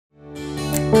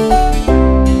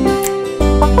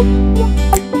Oh,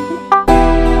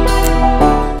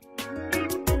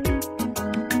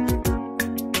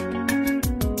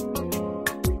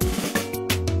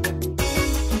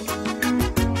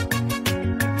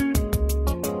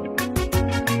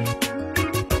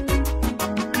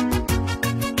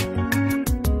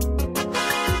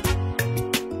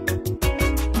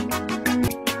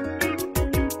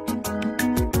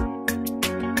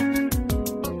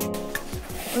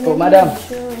 madam.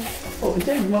 Oh,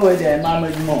 take me away there, Mamma.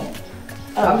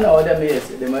 I'm not order me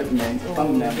the movement.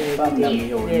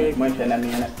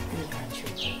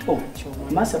 Oh,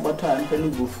 Master Butter and Penny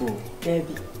Buffo.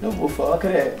 Debbie. No Buffo,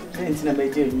 okay. Then in a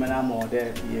bed, man, or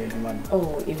there.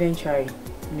 Oh, eventually,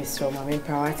 Miss Roma, in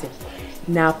priority.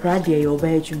 Now, Pradia, your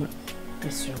bedroom,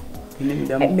 Miss Roma. Me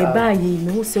buy ye,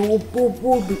 no, so,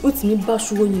 what's me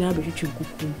bash when you have a good.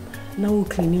 Now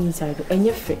cleaning inside and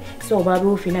your face. So,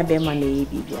 Babu Fina Bemani,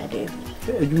 baby.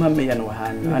 You may know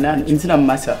hand, and instead of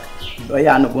Massa, I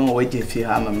am not going to wait if you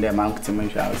have them out to my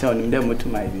child, telling them to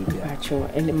my baby. Actual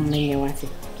and the money what it.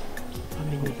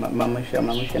 Mamma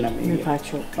Shana,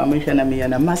 Mamma Shana,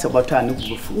 and a mass of butter, no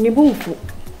buffo,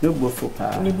 no buffo,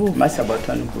 Massa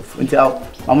butter, no buffo. Until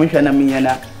Mamma Shana, me and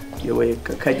you will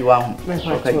cut you out. What's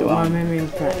going on?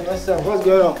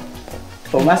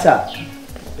 Oh, Massa.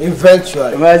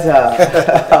 Eventually, Massa.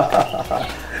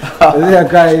 I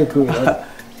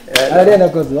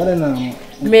didn't go to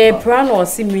May Pran or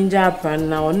Siminja Pran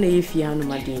now on the Fiano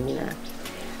Madina.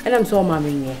 And I'm so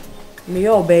mammy. May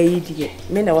obey it.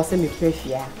 Men I was semi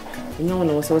prefia. No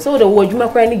one was so the word you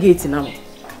might cry gate now.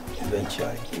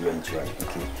 Eventually.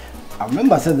 Okay. I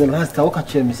remember said the last talk at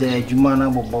him said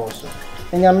Jumana Boboso.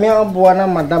 And your male Buana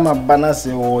Madama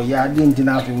Banase or ya didn't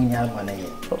enough in your money.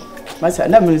 Massa,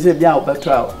 never said ya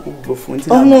better. Oh,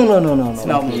 no.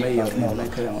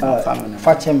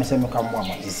 Fetch him, come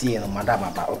woman. You see, Madame,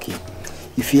 okay.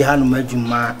 If you had no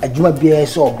Juma, a Juma beer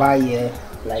so buy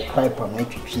like pipe on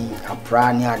which she a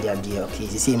prania, dear, okay.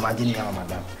 You see, imagine now,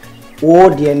 Madame. Oh,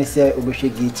 dear, say, Obeshe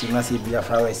Gate, you must be a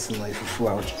forest, if you flew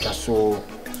out, so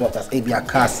as a be a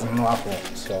cast, no apple.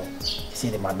 So, see,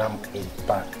 the Madame is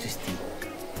back to stay.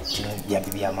 Be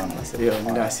a mamma.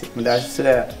 That's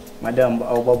Madame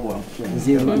Obobo.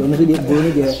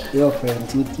 Your friend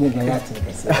to make a Latin.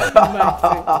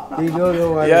 You don't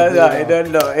know what I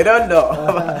don't know.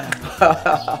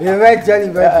 You're right, Johnny.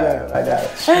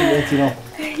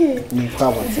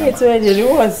 It's really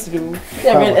was through.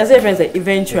 As a friend,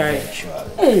 eventually.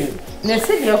 Hey, let's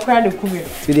say you're crying to come here.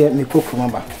 Me cook,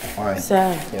 remember. Why,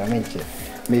 sir? Yeah, I mean,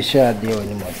 me share deal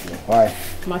anymore. Why?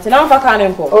 Martin, I'm back on.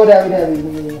 Oh, that.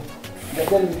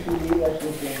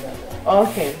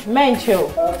 Okay, man,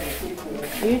 chill.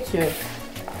 You too.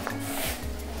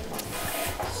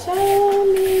 Show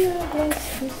me your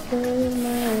best,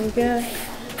 my God.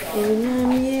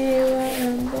 I'm here,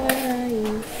 I'm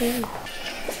dying.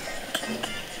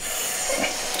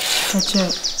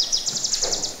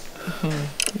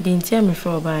 Didn't tell me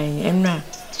for buying, and now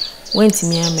went to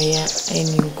me, I may and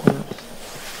you go.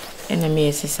 And I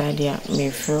may society, may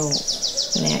throw.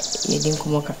 You didn't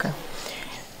come kaka.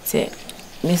 Say,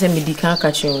 Miss Medica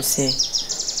catch you say,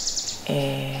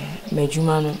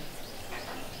 Majumano.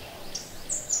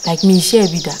 Like me, share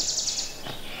be that.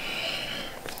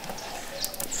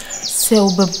 Say,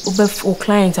 over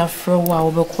clients are for a while,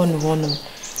 over corner one.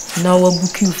 Now we'll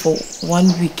book you for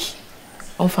 1 week.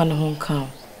 On fan home come.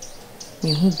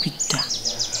 Me who be that?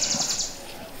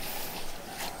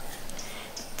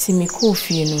 Timmy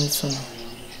coffee and son.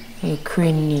 You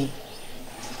crane.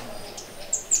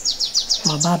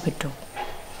 My baby.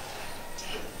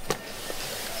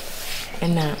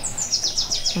 And now,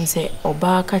 say,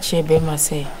 Oba catch a bema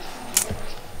say,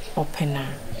 Opena,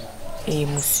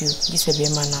 monsieur, this a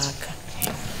bemanaka.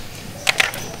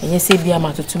 And you say, be a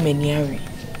matter too many.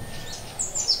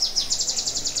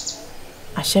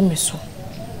 I shall me so.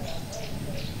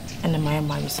 And my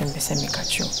mammy sent me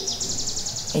catch you.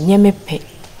 And ye me pay.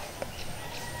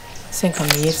 Send come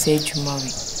here, say you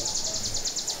marry.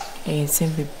 And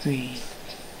simply pray.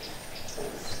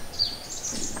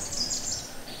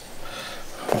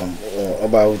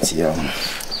 About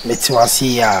let's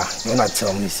see ya. You're not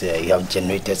telling me say you have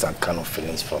generated some kind of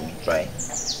feelings for me, right?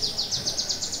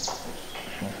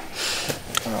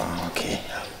 Oh, okay.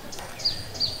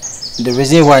 The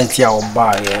reason why it's your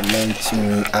bar meant to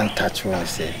me untouchable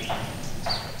say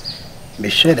be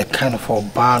sure the kind of a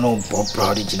bar no Bob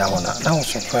original one. Now I'm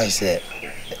surprised that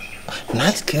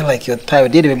not care like your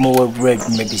type did a more bread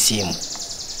maybe see him.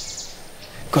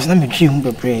 Because let me dream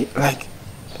be like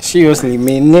seriously,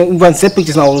 man, even say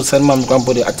pictures now will send my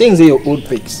grandmother. I think they your old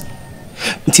pics.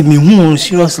 Until me who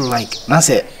seriously like, I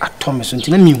say, I told me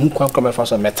until me who come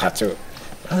first and met tattoo.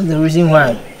 That's the reason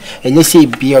why. And you say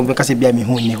be because it be me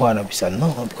who ni one of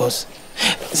no, because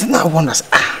it's not one as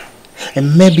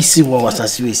and maybe see what was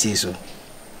as you say so.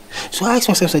 So I ask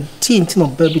myself, team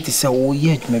of baby to say, oh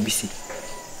yeah, maybe see.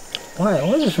 Why?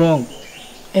 What is wrong?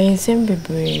 And simply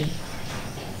brave.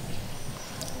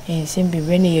 And simply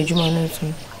when you do man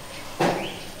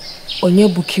on your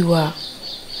bookie wa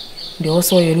the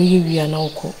also you are now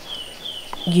called.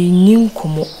 You knew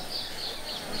come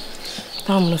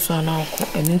no so na akọ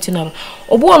enti na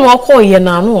obo no akọ ye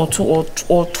na no oto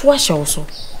ahye wo so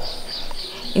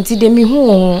enti de mi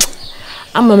hu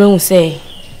ama me hu say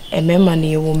emema na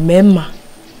ye wo mema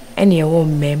ene ye wo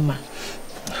mema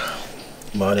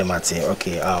ma de mate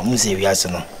okay mu se wi ase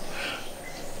no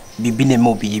bibi ne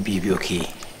mo bibi okay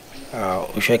o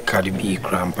hwe card bi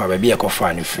crampa ba bi e ko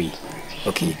fa no free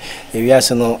okay e wi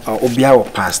ase no obi a wo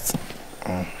past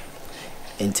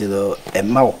into the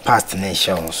mouth past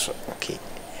nations. Okay.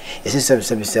 Is it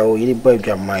something say oh you boy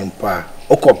your mind pa.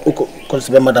 Oko cause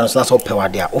be madam so na so pe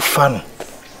wade a o fa no.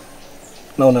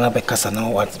 Na ona na be kasa na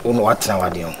what na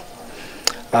wade on.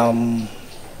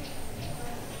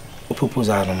 O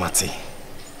proposal no mate.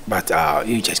 But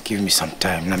you just give me some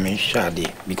time na me sure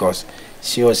because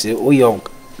seriously oh you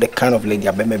the kind of lady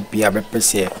I be a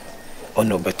be on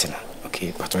no better.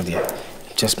 Okay, but what there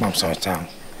just mom some time.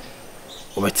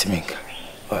 Over to me.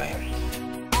 Bye.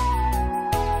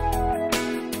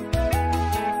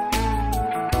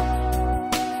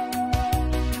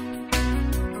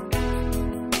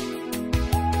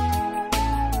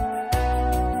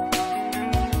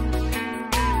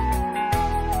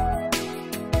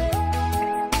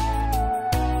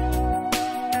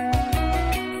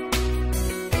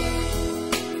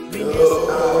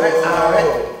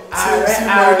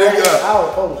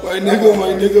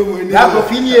 My nigga.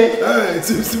 Hey,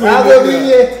 it's my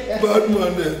nigga. Bad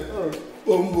man there.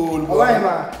 Bold. Hello.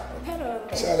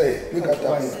 Charlie, look at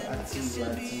that.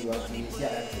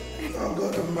 Oh,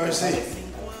 God have mercy.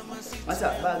 What's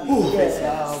up, man?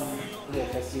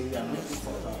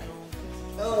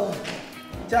 Oh,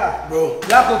 cha. Bro.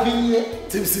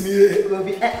 Tipsy here.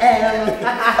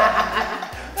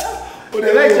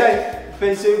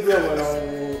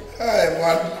 Hey,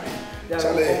 man.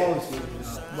 Charlie.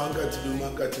 Manga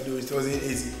to do. It wasn't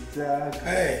easy.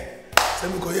 Hey,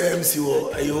 some go here MC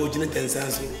or are you holding it and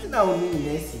sense? No,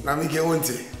 me. Now me get one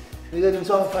thing. We got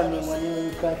some fun when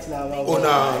you cut now. Oh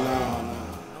no.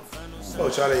 Oh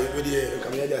Charlie, really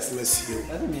come here just see you.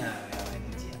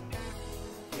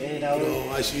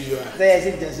 No, as usual. There's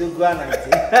it just go on.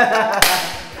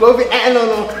 Go be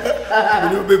no. You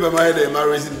know, baby, my day, my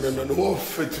reason, no more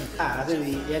fit. I think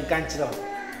we can't tell.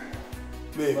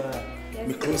 Babe.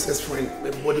 My closest friend,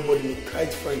 my body, my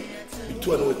tight friend. We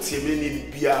two are no team. We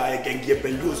need beer. I can get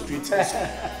Benjo Street.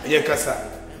 Yeah, Kasa.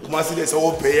 Come on, see this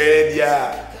all pay.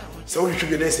 Yeah. So we should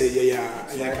be there. Say yeah.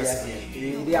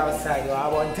 You outside. You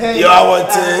are one. You are one.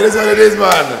 That's what it is,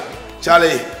 man.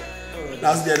 Charlie.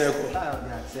 That's the end.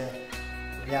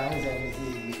 Yeah, I'm saying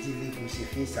we see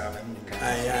face out.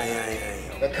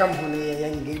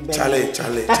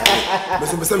 Charlie. But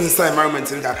some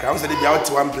environment in that. I was out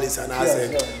to one place and I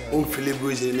said, Philip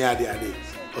Bridge in the day.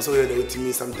 Also, you to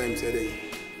me sometimes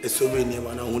it's so many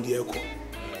man who the echo.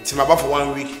 It's my for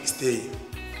 1 week stay.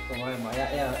 Your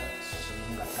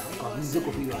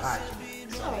heart.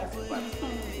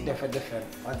 Different.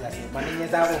 What does it mean?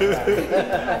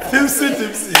 Tipsy,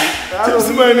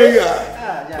 my nigga.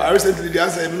 But recently, the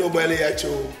answer is nobody at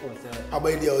you. How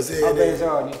about the other say,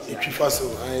 if you fast, I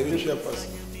will share fast.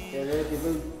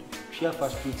 Share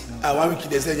fast streets. 1 week,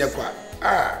 they say,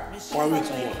 1 week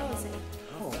more.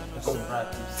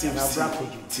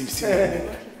 Tipsy.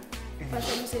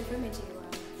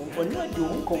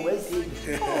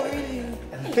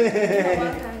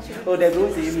 Oh, they go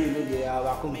see me.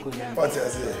 What I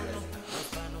say?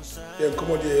 Yeah,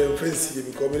 come on, dear, friends, you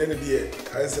become in the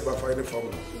I say, by finding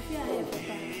formula.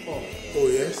 Oh,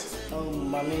 yes. Oh,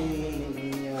 mommy.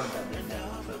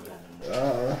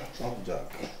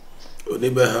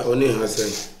 Only has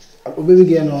said, oh, baby,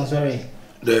 again, sorry.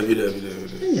 David.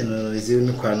 You know, it's in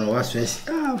the corner. What's this?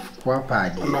 What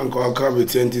party? Uncle Cabby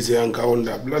 20 say, and count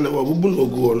that. Plan of a boon or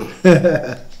go on.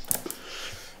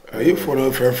 Are you for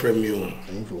no fair from you?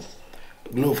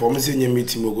 No, for me, seeing your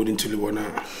meeting will go into the one.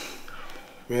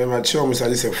 May my chum is at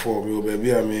least a form, you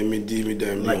baby, I may deem me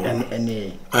damn like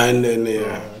any. And then,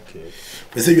 okay.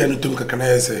 But say you are not to can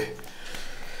I say?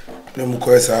 No more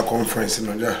quest our conference in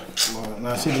Oja.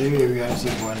 Now, see, we are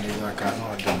seeing one day like I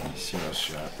know them.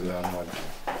 Serious,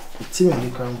 it's even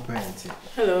the company.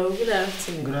 Hello, good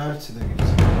afternoon. Good afternoon.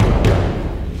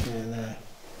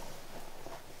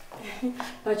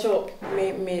 But you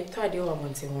me tired you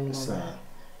want to one.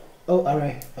 Oh, all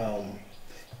right.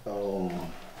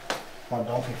 My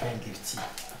dog prefer gift tea.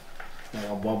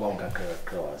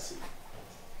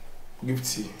 Gift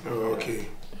tea. Oh, okay.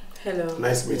 Hello.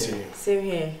 Nice meeting you. Same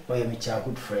here. Why am I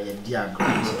childhood friend? Dear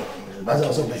God. But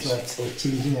also a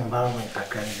changing environment. I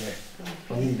can hear.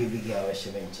 Only baby girl was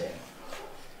she mentioned.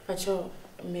 Pacho,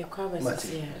 me cover.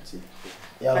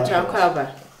 Yeah,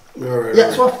 cover.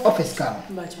 Yes, what office come?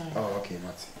 Oh, okay,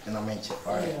 Matty. And I mentioned.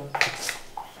 All right.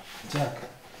 Jack.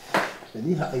 The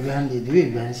way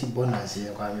you see bonus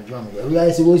here, I'm drumming. We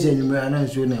are supposed to be an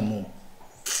answer no more.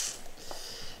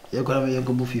 You're going to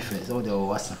go buffy first, or the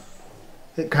was.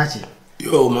 Catch it.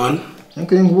 Yo, man. I'm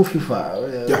going to go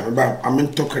FIFA. Yeah, but I'm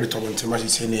in talk credit on too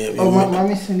much. Oh, my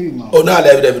missing you, man. Oh, no, I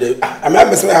live there. I'm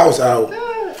at my house now.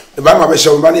 If I'm a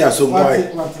show money, I'm so boy.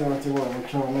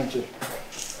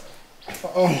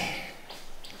 Oh.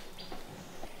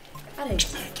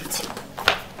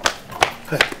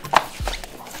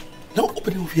 Now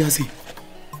open it here, see.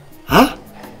 Huh?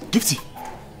 Gifty.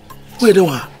 Where do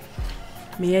I?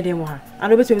 Me dem wa. I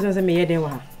don't bet you say me dem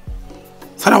wa.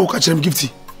 Sana wo catch them Gifty.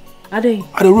 Ade.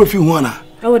 I don't know if you wanna.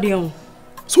 How dey on?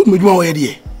 So me do where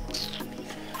there.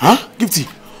 Huh? Gifty.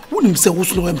 Who him say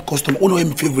who's no customer, who no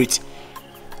him favorite.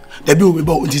 The bill me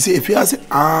about say if you say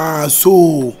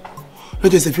so.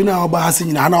 Let us if you know about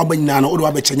hasin na na oba nyina na odo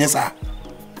abechenya sa.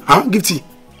 Huh? Gifty.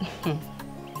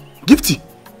 Gifty.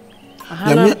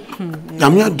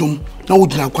 Yamia dum na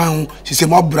wudina kwan ho sise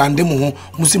mo brande mo ho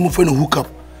musi mo fe no hook up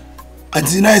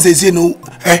anti na say no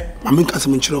mama nka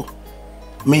sem nchiro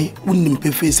me wunnim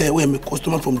pefe say we me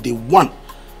customer from day one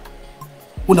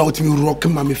una wotimi rock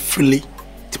mama freely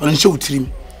ti ban show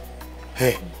trim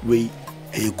we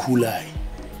cool eye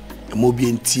e mo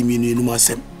bi ntimi no enum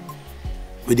asem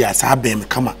we dey asa be me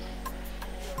kama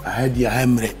ahadi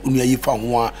ahemre unu ayi fa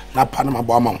ho na pa na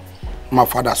mabo ama my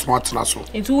father smart na so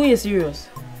into we serious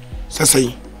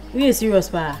say we are serious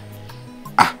pa.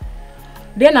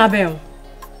 Then I been.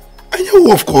 And you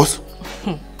of course.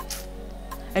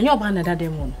 And you're banned that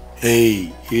demon.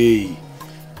 Hey,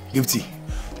 Gifty.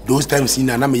 Those times in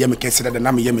na me yam kese that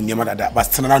na me yam nyama that but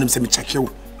still around him say me check you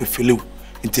we feel you.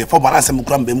 Inte for balance am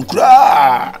kura mbem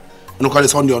kura. No call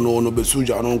Sunday no be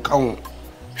soja no kan.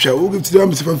 Hwe wo Gifty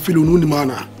am se fa feel no ni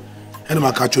mana. And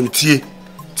ma ka cho tie.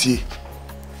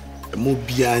 Mo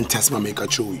bia ntas ma me ka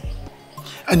cho yi.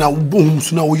 And I boom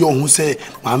so now we who say,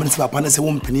 my minister papa say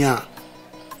 1 penny.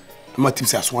 My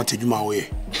tips are swat you my way.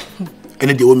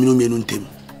 And the woman no team.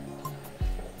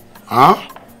 Huh?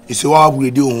 You say what we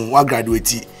do, what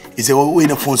graduate? You say we in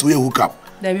the phones we hook up.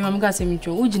 There be mama say me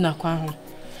cho ujina kwa ho.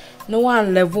 No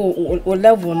one level or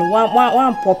level no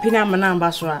one popping am na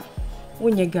amba so a.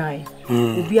 Wonye guy.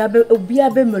 Obi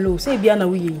abe melo say bia na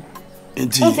we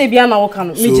don't say Biana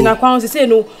Wakano. Mijina Kwan say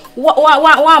no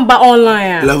one ba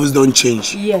online. Levels don't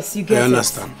change. Yes, you get I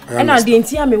understand. And at the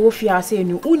entire me wofia say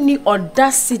no uni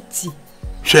audacity.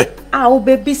 She. Ah,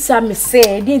 baby Sam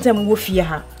say the entire me wofia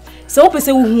ha. So ope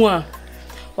say wo hu a.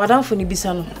 Wadan fo ni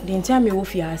bisa no. The entire me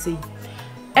wofia say.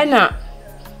 Ena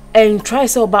and try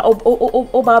so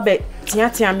oba be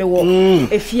tia me wo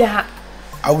efia ha.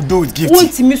 I will do it gift.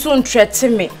 Won't me so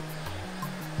threaten me.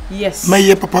 Yes.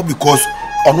 My papa because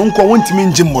onunko wontimi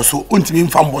nje mboso wontimi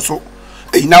mfa mboso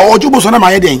na ojo boso na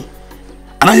maye den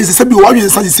ana yese se bi wa wi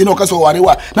nsa se na okaso ware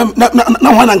wa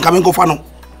na hwana nka menko fa no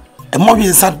e mo wi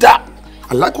nsa da.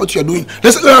 I like what you are doing.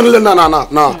 Let's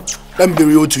no. Let me be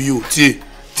real to you. Tie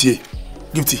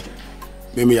Gifty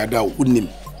me ya da wonnim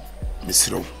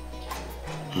mesiro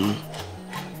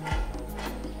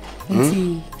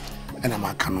and I'm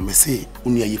a canon me say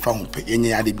uni ayi fa ho pe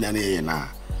yenye ade bi na ye na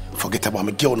forget about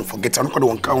me girl no forget I no kwado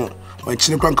won ka ho when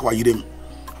chine kwanka wa yirem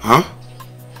huh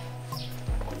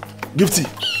Gifty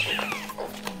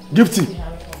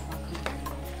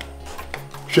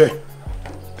hwe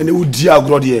ene udi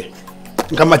agro de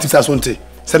nka matisa so nte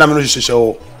se na me no hwehwe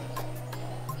o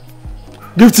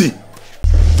Gifty